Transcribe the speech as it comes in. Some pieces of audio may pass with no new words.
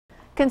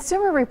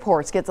Consumer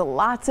Reports gets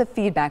lots of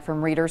feedback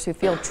from readers who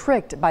feel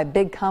tricked by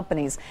big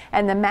companies,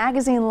 and the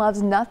magazine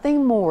loves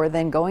nothing more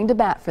than going to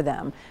bat for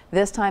them.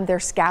 This time they're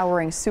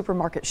scouring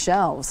supermarket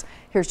shelves.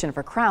 Here's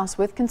Jennifer Krause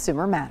with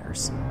Consumer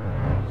Matters.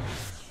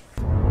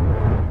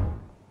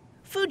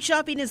 Food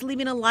shopping is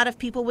leaving a lot of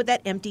people with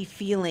that empty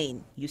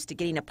feeling. Used to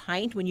getting a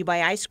pint when you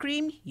buy ice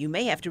cream? You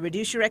may have to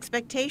reduce your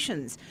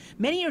expectations.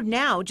 Many are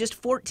now just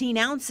 14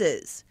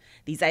 ounces.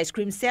 These ice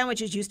cream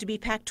sandwiches used to be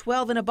packed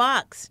 12 in a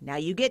box. Now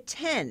you get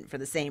 10 for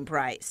the same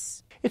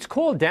price. It's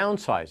called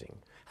downsizing,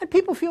 and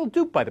people feel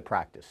duped by the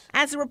practice.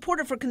 As a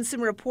reporter for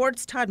Consumer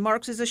Reports, Todd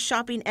Marks is a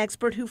shopping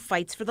expert who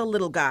fights for the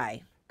little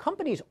guy.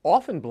 Companies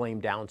often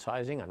blame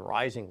downsizing on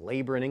rising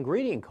labor and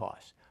ingredient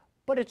costs,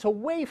 but it's a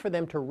way for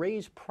them to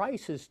raise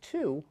prices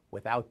too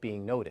without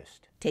being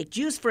noticed. Take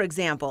juice, for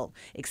example.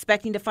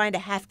 Expecting to find a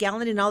half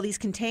gallon in all these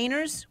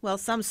containers? Well,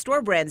 some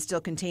store brands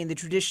still contain the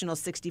traditional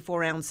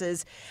 64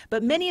 ounces,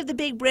 but many of the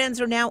big brands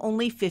are now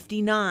only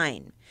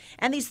 59.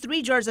 And these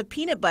 3 jars of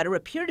peanut butter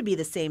appear to be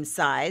the same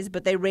size,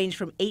 but they range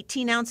from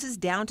 18 ounces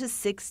down to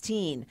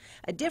 16,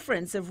 a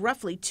difference of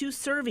roughly 2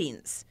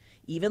 servings.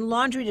 Even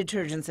laundry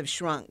detergents have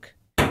shrunk.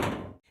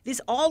 This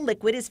all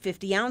liquid is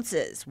 50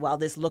 ounces, while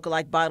this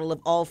look-alike bottle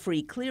of All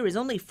Free Clear is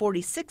only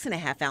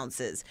 46.5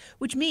 ounces,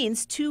 which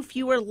means 2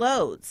 fewer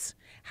loads.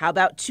 How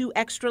about 2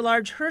 extra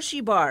large Hershey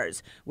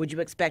bars? Would you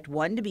expect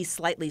one to be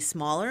slightly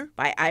smaller?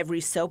 Buy Ivory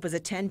Soap as a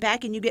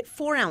 10-pack and you get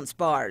 4-ounce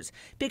bars.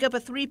 Pick up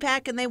a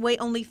 3-pack and they weigh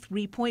only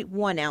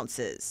 3.1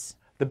 ounces.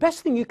 The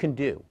best thing you can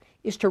do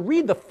is to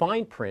read the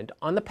fine print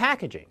on the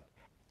packaging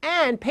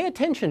and pay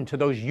attention to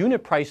those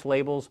unit price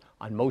labels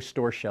on most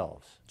store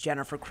shelves.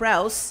 Jennifer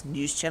Krause,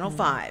 News Channel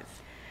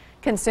 5.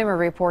 Consumer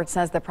Reports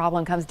says the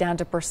problem comes down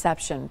to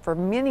perception. For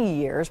many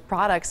years,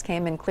 products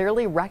came in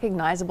clearly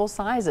recognizable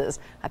sizes.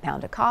 A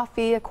pound of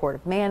coffee, a quart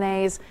of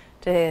mayonnaise.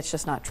 Today, it's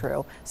just not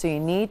true. So you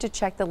need to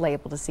check the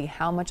label to see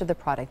how much of the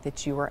product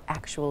that you are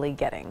actually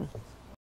getting.